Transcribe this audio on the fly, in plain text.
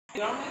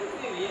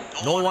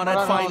No one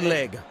at fine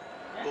leg.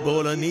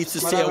 Bowler needs to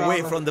stay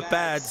away from the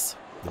pads.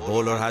 The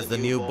bowler has the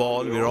new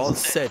ball. We're all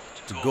set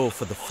to go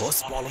for the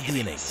first ball of the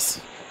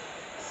innings.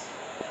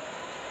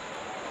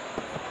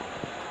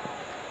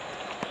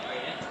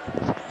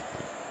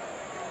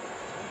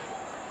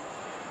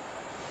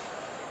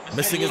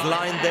 Missing his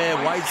line there,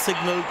 wide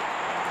signal.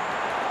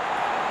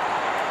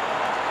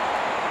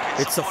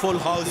 It's a full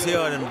house here,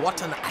 and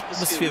what an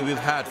atmosphere we've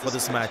had for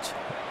this match.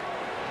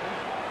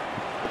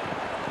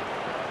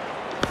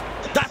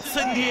 That's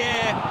in the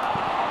air.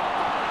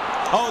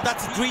 Oh,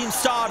 that's a green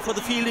start for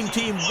the fielding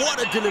team.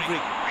 What a delivery.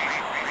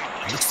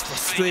 Looks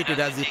frustrated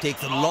as he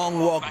takes a long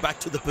walk back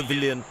to the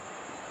pavilion.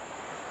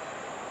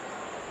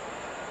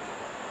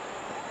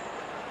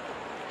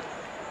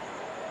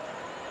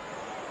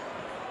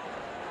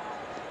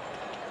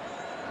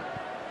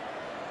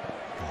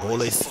 The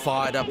bowler is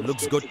fired up.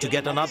 Looks good to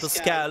get another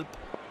scalp.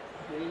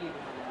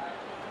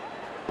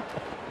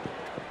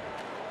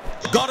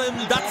 Got him.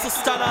 That's a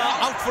stunner.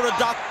 Out for a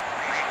duck.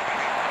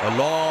 A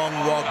long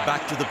walk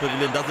back to the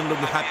pavilion. Doesn't look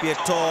happy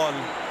at all.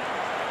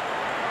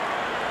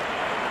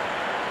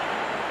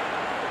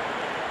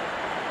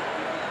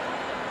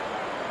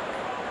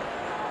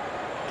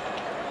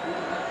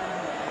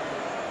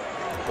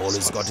 The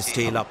bowler's got his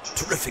tail up.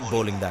 Terrific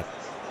bowling that.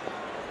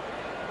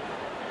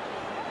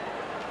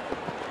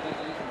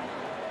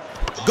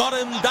 Got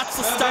him. That's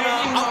a stunner.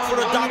 Out for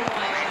a duck.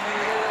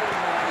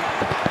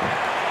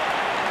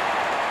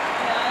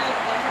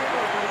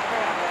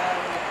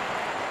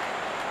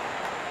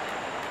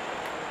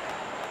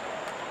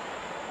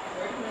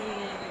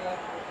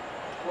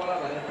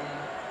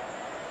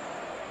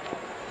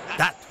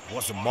 That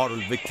was a moral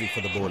victory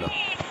for the bowler.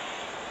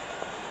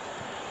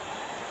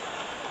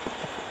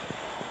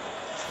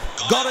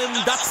 Got him.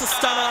 That's a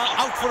stunner.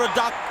 Out for a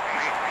duck.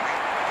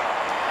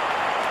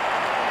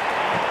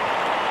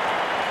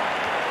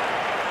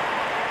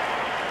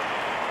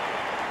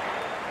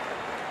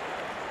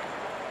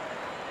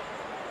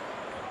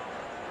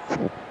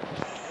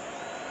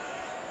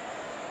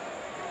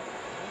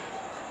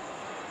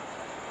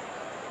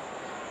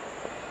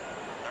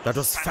 That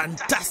was a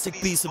fantastic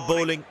piece of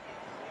bowling.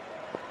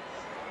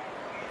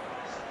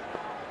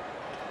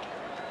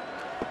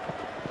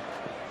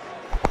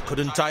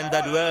 Couldn't time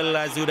that well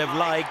as you'd have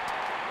liked.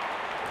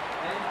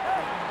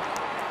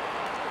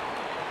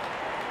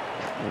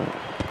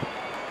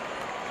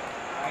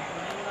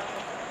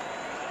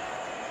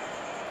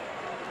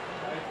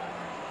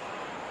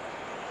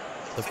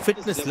 The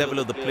fitness level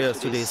of the players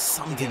today is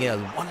something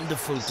else.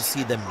 Wonderful to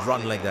see them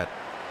run like that.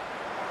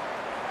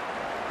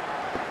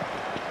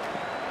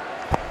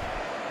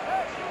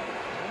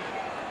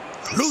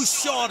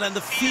 Loose shot and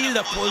the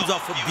fielder pulls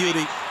off a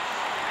beauty.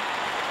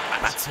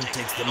 Batsman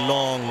takes the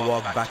long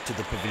walk back to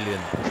the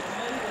pavilion.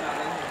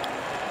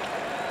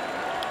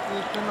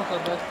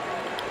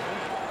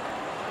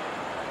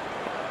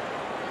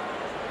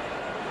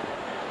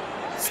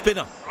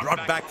 Spinner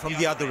brought back from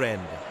the other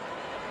end.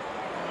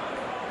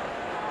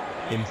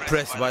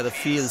 Impressed by the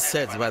field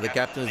sets by the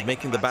captain is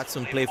making the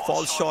batsman play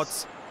false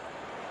shots.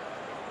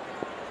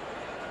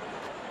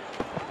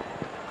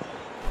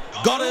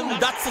 Got him.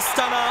 That's a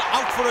stunner.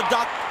 Out for a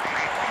duck.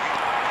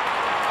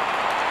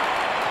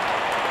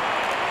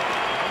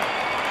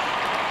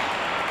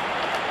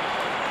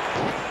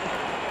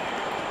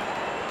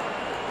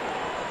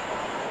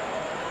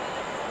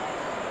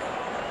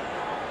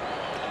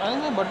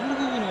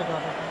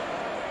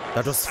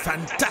 That was a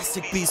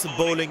fantastic piece of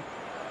bowling.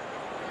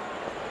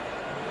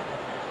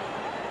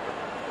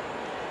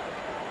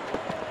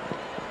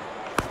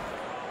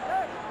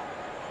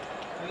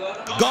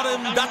 Got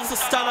him. That's a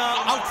stunner.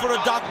 Out for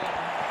a duck.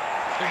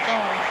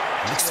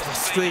 Looks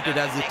frustrated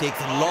as he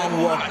takes a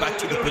long walk back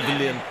to the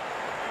pavilion.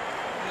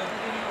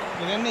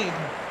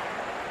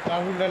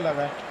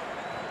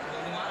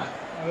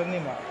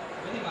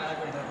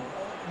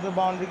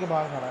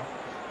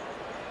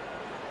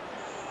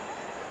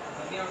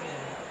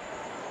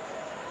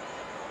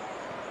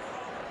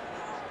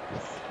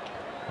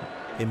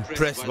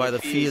 Impressed by the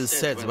field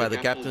sets by the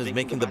captain is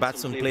making the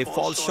batsman play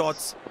false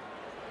shots.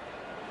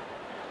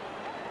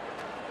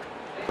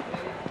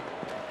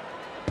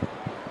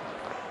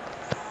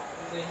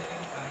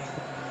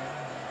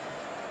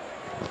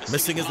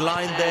 Missing his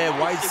line there,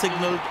 wide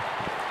signal.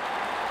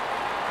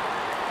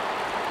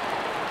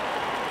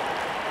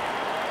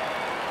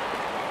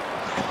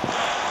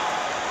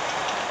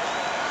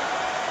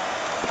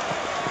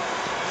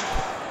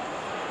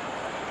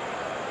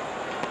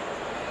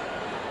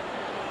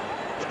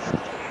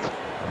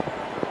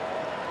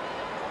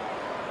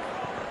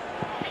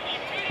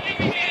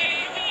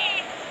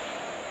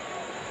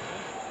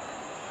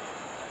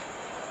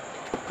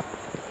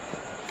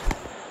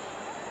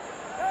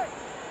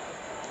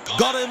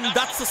 Got him.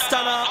 That's a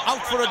stunner.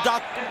 Out for a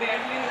duck.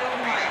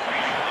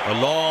 A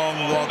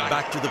long walk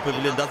back to the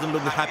pavilion. Doesn't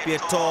look happy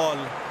at all.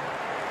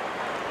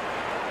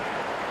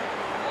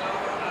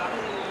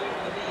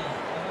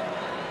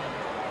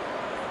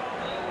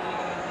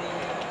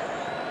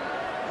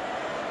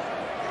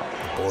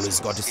 The bowler's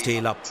got his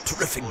tail up.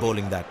 Terrific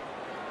bowling that.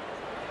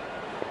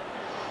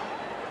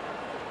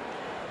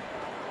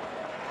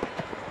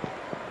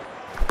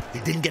 He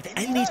didn't get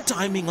any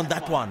timing on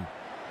that one.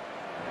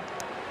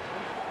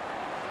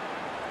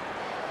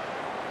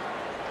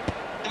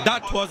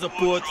 That was a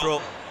poor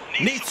throw.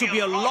 Needs to be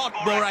a lot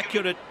more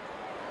accurate.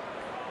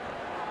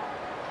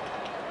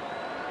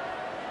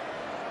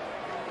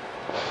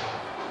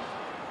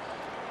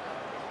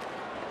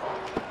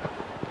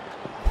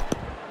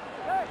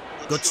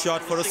 Good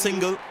shot for a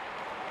single.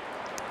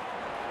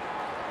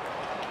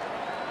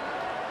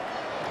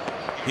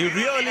 He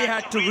really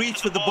had to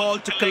reach for the ball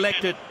to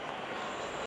collect it.